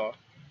Esau,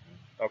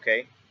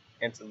 okay,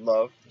 and to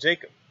love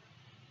Jacob.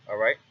 All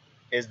right.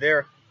 Is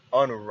there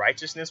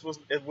unrighteousness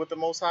with the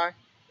Most High?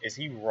 Is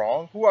he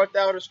wrong? Who art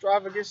thou to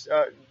strive against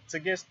the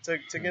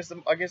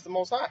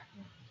Most High?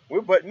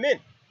 We're but men.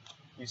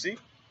 You see.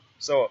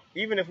 So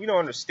even if we don't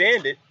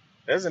understand it,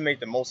 that doesn't make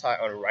the Most High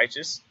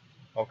unrighteous.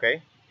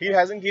 Okay. He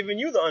hasn't given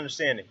you the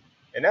understanding,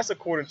 and that's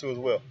according to His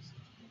will.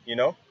 You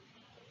know.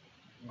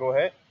 Go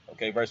ahead.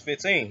 Okay, verse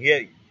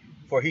 15.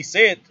 For he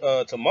said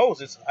to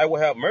Moses, I will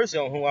have mercy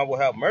on whom I will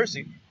have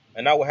mercy,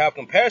 and I will have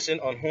compassion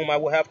on whom I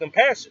will have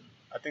compassion.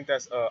 I think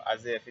that's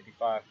Isaiah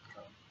 55.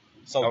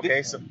 So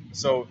okay,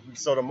 so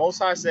the Most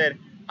High said,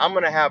 I'm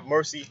gonna have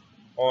mercy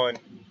on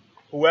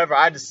whoever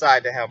I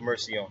decide to have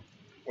mercy on,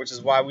 which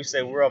is why we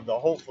say we're of the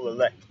hopeful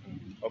elect.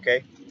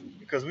 Okay,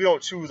 because we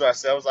don't choose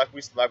ourselves, like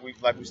we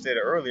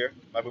stated earlier,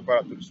 like we brought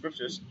up through the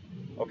scriptures.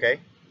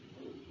 Okay,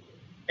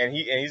 and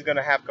he's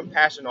gonna have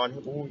compassion on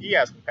who he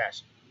has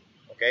compassion.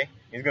 Okay,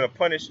 he's gonna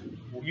punish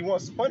who he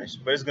wants to punish,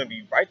 but it's gonna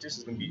be righteous.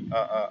 It's gonna be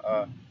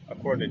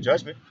according to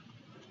judgment.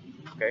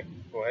 Okay,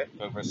 go ahead.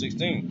 Verse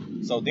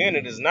 16. So then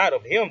it is not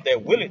of him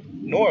that willeth,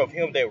 nor of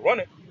him that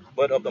runneth,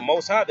 but of the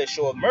Most High that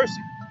showeth mercy.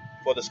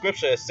 For the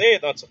scripture has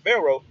said unto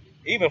Pharaoh,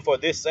 even for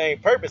this same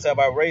purpose have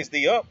I raised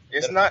thee up.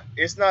 It's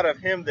not of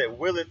him that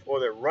willeth or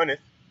that runneth,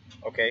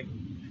 okay,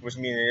 which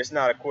means it's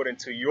not according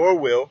to your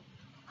will,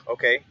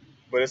 okay,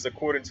 but it's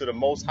according to the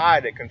Most High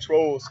that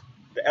controls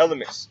the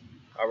elements,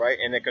 all right,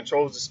 and that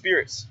controls the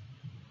spirits.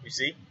 You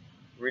see?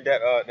 Read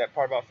that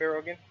part about Pharaoh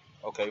again.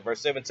 Okay,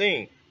 verse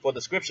 17. For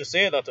the scripture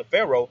said unto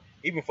Pharaoh,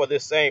 even for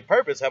this same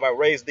purpose have I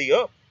raised thee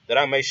up, that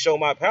I may show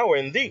my power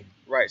in thee.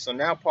 Right, so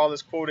now Paul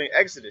is quoting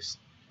Exodus,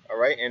 all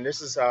right, and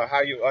this is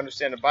how you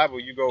understand the Bible.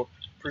 You go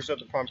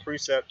precept upon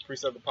precept,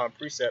 precept upon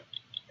precept,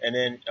 and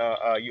then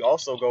you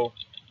also go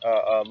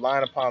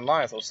line upon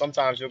line. So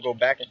sometimes you'll go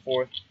back and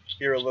forth,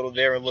 here a little,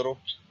 there a little,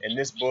 in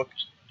this book,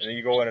 and then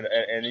you go in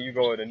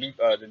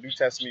the New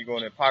Testament, you go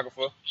in the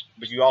Apocrypha,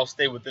 but you all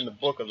stay within the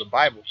book of the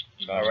Bible,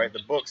 all right,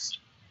 the books,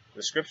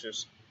 the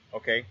scriptures,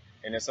 okay,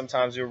 and then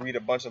sometimes you'll read a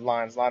bunch of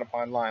lines, line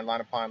upon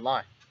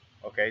line,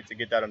 okay, to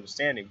get that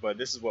understanding. But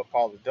this is what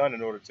Paul has done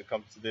in order to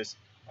come to this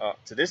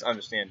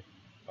understanding,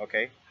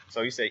 okay.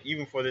 So he said,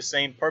 even for this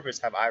same purpose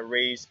have I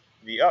raised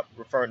thee up,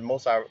 referring to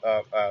Most High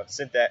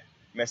sent that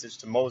message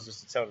to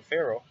Moses to tell the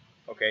Pharaoh,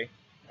 okay,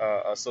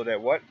 so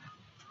that what?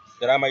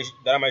 That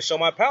I may show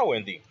my power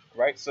in thee.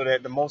 Right, so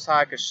that the Most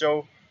High could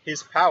show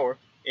His power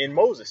in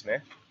Moses,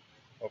 man.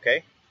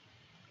 Okay,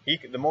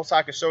 the Most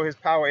High could show His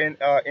power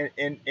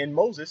in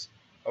Moses.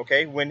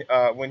 Okay, when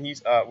he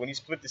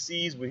split the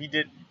seas, when he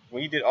did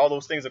all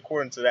those things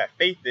according to that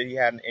faith that he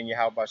had in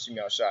Yahawah Bashim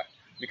Yahushai,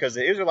 because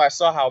the Israelites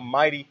saw how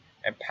mighty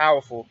and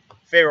powerful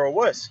Pharaoh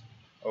was.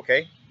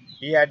 Okay,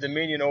 he had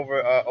dominion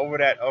over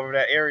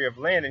that area of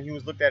land, and he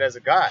was looked at as a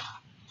god.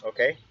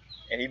 Okay,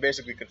 and he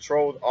basically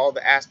controlled all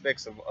the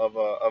aspects of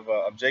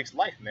Jake's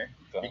life, man.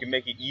 He can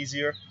make it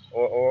easier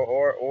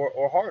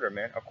or harder,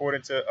 man,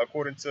 according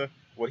to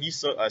what he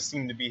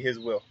seemed to be his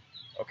will.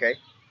 Okay,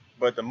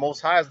 but the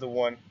Most High is the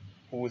one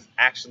who is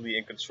actually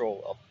in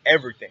control of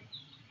everything.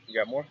 You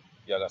got more?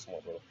 Yeah, I got some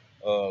more, brother.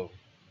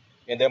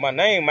 And that my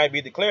name might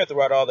be declared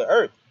throughout all the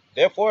earth.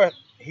 Therefore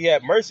he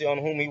had mercy on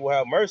whom he will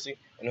have mercy,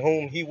 and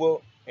whom he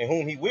will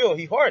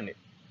he harden it.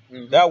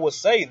 Mhm. Thou wilt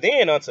say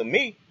then unto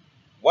me,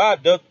 why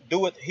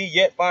doeth he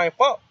yet find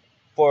fault?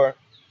 For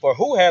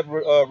who hath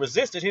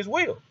resisted his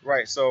will?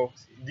 Right. So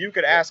you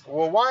could ask,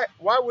 well,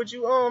 why would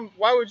you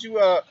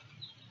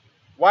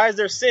why is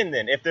there sin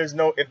then if there's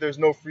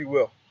no free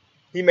will?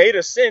 He made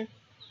us sin,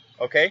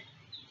 okay?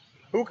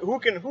 Who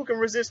can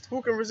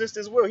resist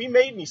his will? He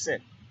made me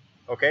sin,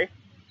 okay?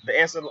 The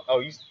answer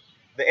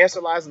the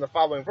answer lies in the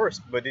following verse.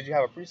 But did you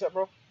have a precept,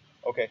 bro?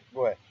 Okay,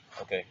 go ahead.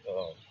 Okay,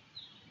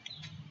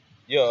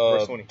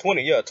 Verse 20.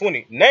 20,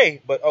 20.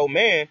 Nay, but O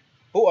man,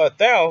 who art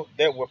thou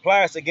that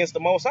repliest against the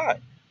Most High?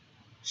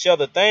 Shall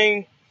the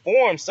thing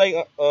formed say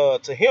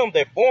to him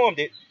that formed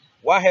it,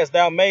 why hast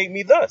thou made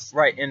me thus?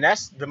 Right, and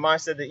that's the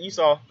mindset that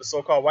Esau, the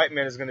so-called white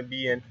man, is going to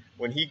be in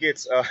when he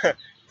gets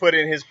put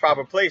in his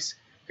proper place.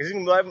 Because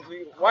he's going to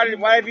be like,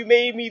 why have you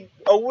made me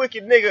a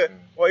wicked nigga?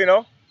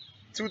 Well,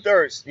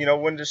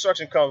 2/3. When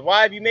destruction comes,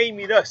 why have you made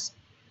me thus?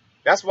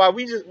 That's why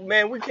we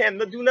can't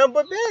do nothing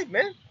but beg,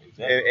 man.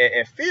 Exactly.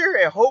 And fear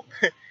and hope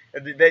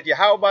that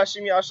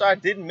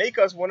Yahawah didn't make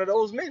us one of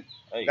those men.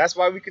 Hey. That's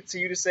why we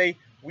continue to say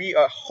we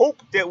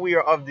hope that we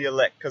are of the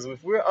elect. Because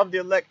if we're of the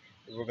elect,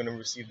 we're going to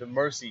receive the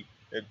mercy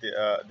that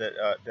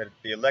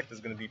the elect is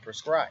going to be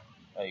prescribed.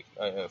 Hey,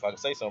 if I can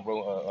say something,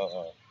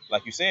 bro,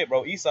 like you said,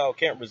 bro, Esau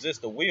can't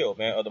resist the will,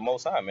 man, of the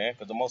Most High, man,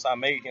 because the Most High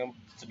made him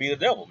to be the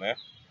devil, man.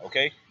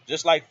 Okay,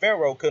 just like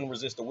Pharaoh couldn't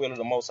resist the will of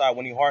the Most High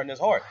when he hardened his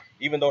heart,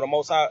 even though the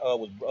Most High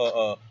was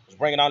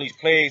bringing all these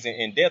plagues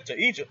and death to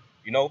Egypt,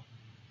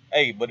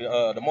 Hey, but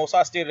the Most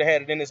High still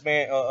had it in this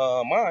man's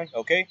mind,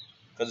 okay?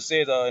 Because it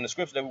says in the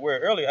scripture that we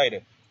read earlier,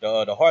 hey,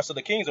 the hearts of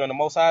the kings are in the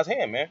Most High's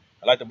hand, man.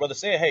 Like the brother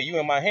said, hey, you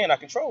in my hand, I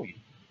control you,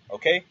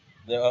 okay?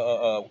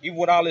 Even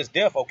with all this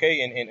death,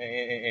 okay,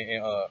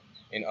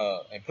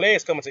 and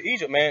plagues coming to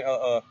Egypt, man,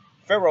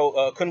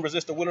 Pharaoh couldn't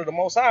resist the will of the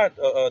Most High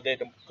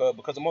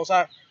because the Most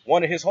High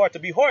wanted his heart to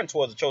be hardened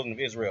towards the children of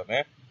Israel,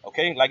 man.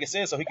 Okay, like it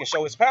says, so he can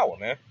show his power,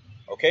 man.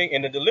 Okay,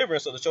 and the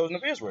deliverance of the children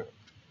of Israel.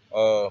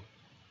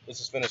 This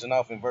is finishing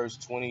off in verse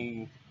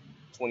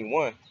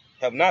 21.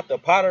 Have not the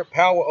potter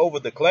power over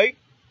the clay,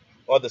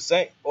 or the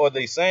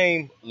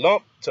same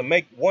lump to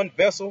make one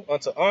vessel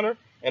unto honor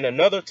and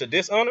another to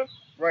dishonor?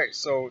 Right.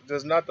 So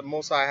does not the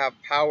Most High have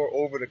power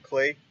over the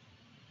clay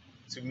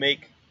to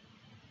make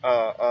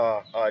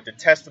a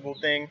detestable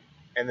thing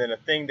and then a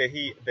thing that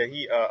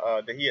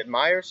he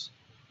admires?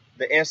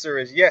 The answer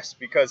is yes,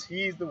 because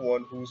he's the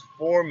one who's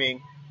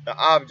forming the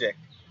object.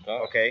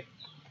 Okay.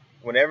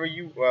 Whenever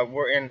you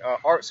were in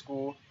art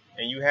school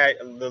and you had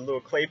the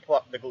little clay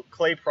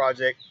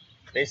project,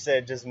 they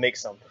said just make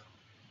something,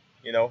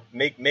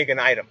 make an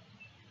item,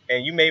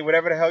 and you made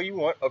whatever the hell you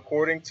want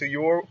according to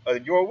your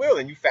will,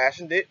 and you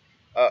fashioned it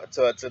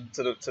to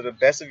the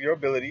best of your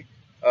ability,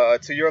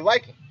 to your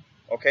liking.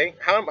 Okay,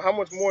 how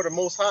much more the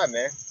Most High,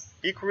 man?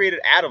 He created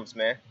atoms,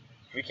 man.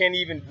 We can't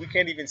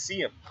even see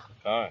him.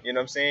 You know what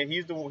I'm saying?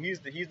 He's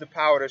the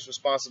power that's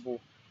responsible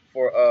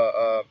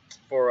for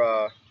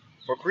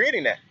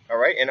creating that. All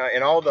right,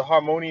 and all the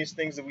harmonious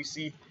things that we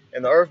see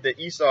in the earth that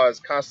Esau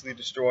is constantly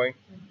destroying.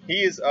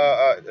 He is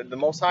the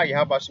Most High,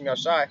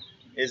 Yahawah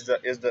is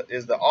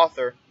the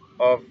author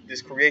of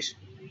this creation.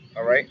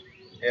 All right,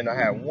 and I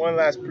have one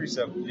last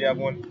precept. Do you have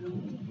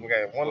one? We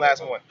got one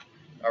last one.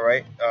 All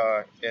right,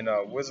 in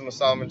Wisdom of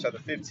Solomon, chapter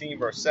 15,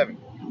 verse 7.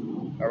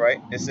 All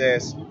right, it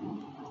says,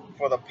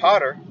 "For the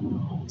potter,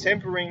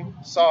 tempering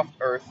soft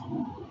earth,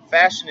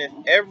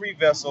 fashioneth every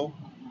vessel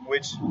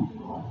with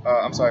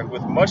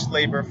much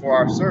labor for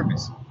our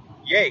service.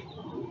 Yea,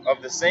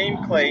 of the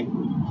same clay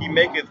he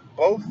maketh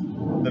both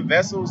the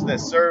vessels that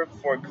serve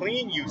for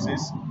clean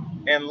uses,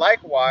 and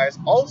likewise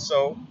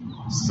also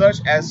such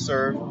as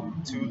serve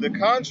to the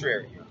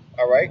contrary."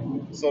 All right.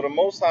 So the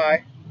Most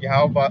High,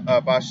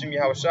 Bashim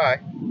Yahushai,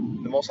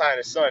 the Most High and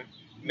His Son,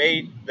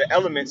 made the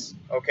elements,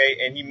 okay,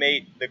 and He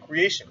made the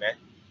creation, man.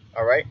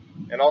 All right,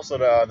 and also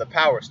the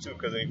powers too,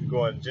 because if you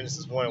go in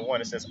Genesis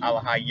 1:1, it says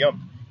Alahayim,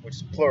 which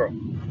is plural.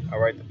 All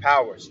right, the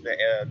powers,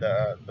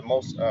 the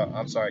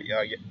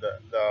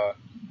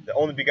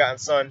only begotten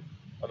Son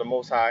of the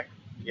Most High,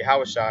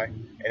 Yahushai,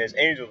 and His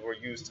angels were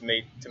used to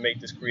make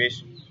this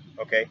creation.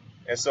 Okay,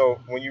 and so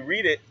when you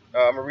read it,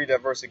 I'm gonna read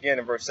that verse again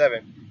in verse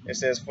 7. It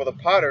says, "For the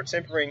potter,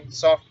 tempering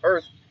soft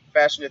earth,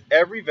 fashioneth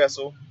every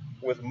vessel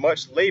with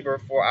much labor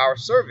for our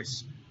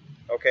service."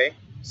 Okay,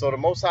 so the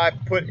Most High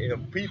put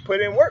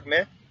in work,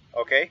 man.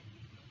 Okay,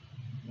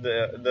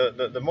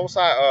 the Most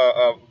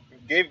High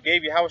gave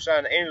Yahushua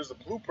and the angels the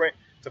blueprint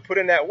to put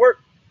in that work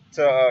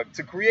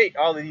to create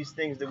all of these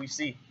things that we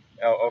see.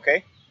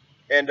 Okay,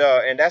 and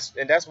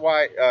that's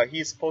why he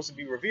is supposed to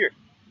be revered.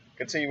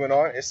 Continuing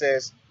on, it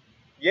says,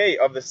 "Yea,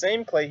 of the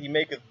same clay he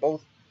maketh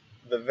both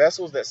the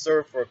vessels that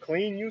serve for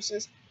clean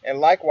uses, and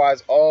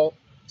likewise all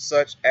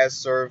such as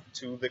serve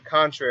to the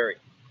contrary.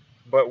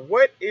 But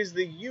what is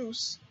the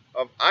use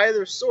of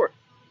either sort?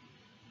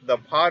 The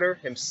potter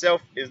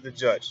himself is the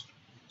judge."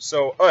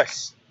 So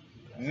us,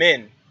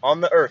 men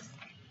on the earth,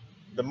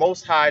 the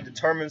Most High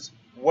determines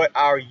what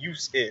our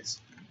use is.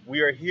 we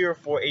are here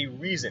for a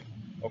reason.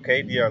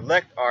 Okay, the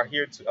elect are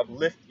here to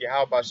uplift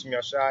Yahawah Shem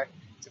Yahshai,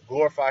 to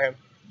glorify him.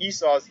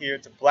 Esau is here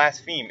to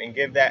blaspheme and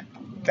give that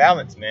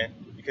balance, man,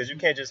 because you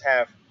can't just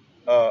have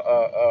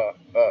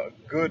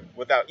good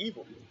without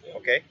evil.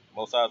 Okay,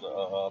 Both sides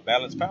are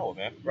balanced power,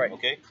 man. right.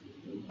 Okay.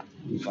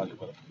 Sorry,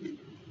 brother.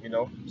 You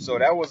know, so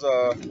that was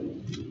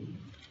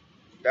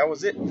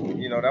it.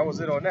 You know, that was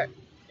it on that.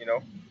 You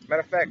know,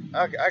 matter of fact,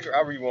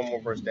 I'll read one more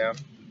verse down.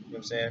 You know what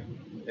I'm saying?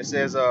 It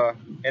says,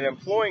 and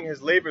employing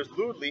his labors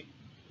lewdly,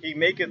 he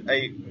maketh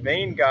a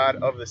vain god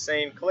of the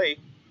same clay,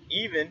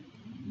 even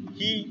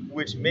he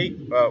which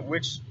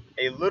which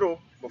a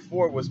little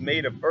before was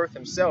made of earth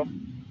himself,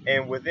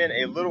 and within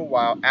a little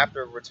while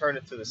after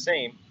returneth to the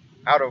same,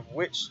 out of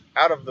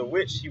the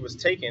which he was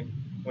taken,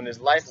 when his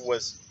life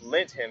was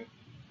lent him,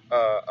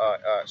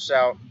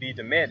 shall be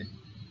demanded.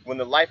 When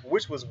the life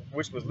which was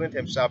lent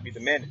him shall be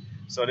demanded.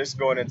 So this is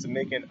going into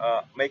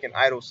making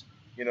idols.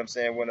 You know what I'm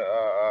saying?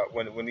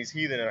 When these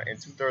heathen and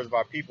 2/3 of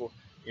our people,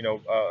 you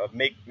know,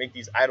 make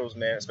these idols,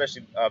 man.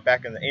 Especially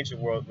back in the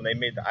ancient world, when they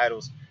made the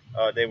idols,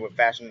 they would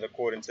fashion it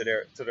according to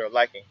their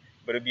liking.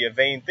 But it'd be a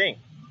vain thing,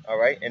 all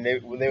right? And they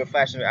would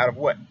fashion it out of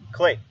what?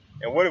 Clay.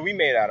 And what are we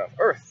made out of?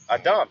 Earth,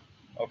 Adam.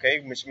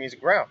 Okay, which means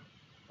ground.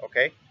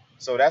 Okay,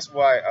 so that's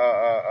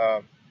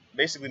why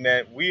basically,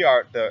 man, we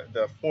are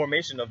the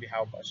formation of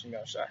Yahawah Shem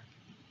Yahshai.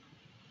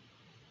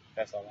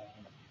 That's all I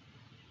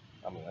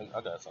I mean, I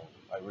got something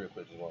like real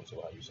quick. Just want to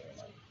see how you saying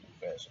like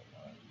fashion.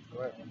 know. Go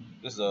ahead.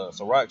 This is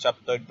Sirach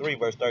chapter 33,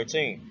 verse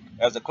 13.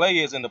 As the clay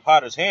is in the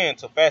potter's hand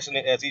to fashion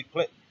it as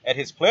at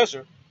his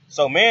pleasure,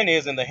 so man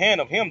is in the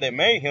hand of him that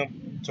made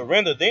him to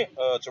render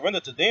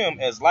to them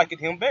as liketh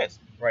him best.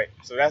 Right.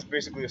 So that's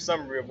basically a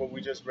summary of what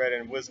we just read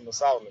in Wisdom of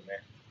Solomon,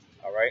 man.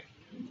 All right.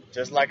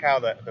 Just like how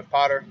the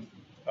potter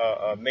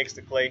makes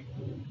the clay,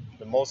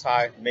 the Most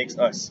High makes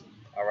us.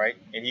 All right.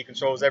 And he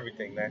controls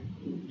everything,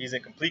 man. He's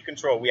in complete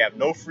control. We have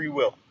no free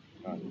will.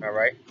 All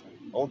right.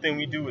 Only thing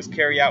we do is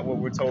carry out what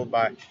we're told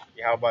by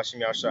Yahawah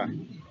Shem Yahshai.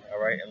 All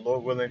right. And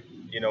Lord willing,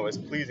 you know, it's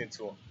pleasing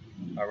to him.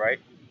 All right.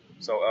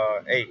 So,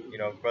 hey, you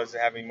know, brothers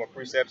have any more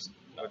precepts?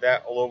 With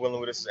that, Lord willing,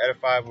 with this is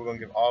edified, we're going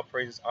to give all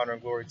praises, honor,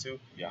 and glory to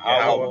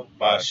Yahawah,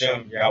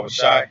 Ba'ashem,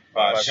 Yahawashi,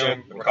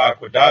 Ba'ashem, Rakah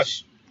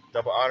Kodash.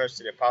 double honors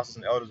to the apostles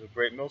and elders of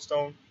Great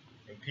Millstone,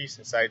 and peace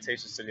and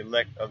salutations to the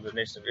elect of the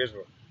nation of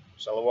Israel.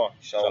 Shalom.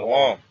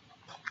 Shalom.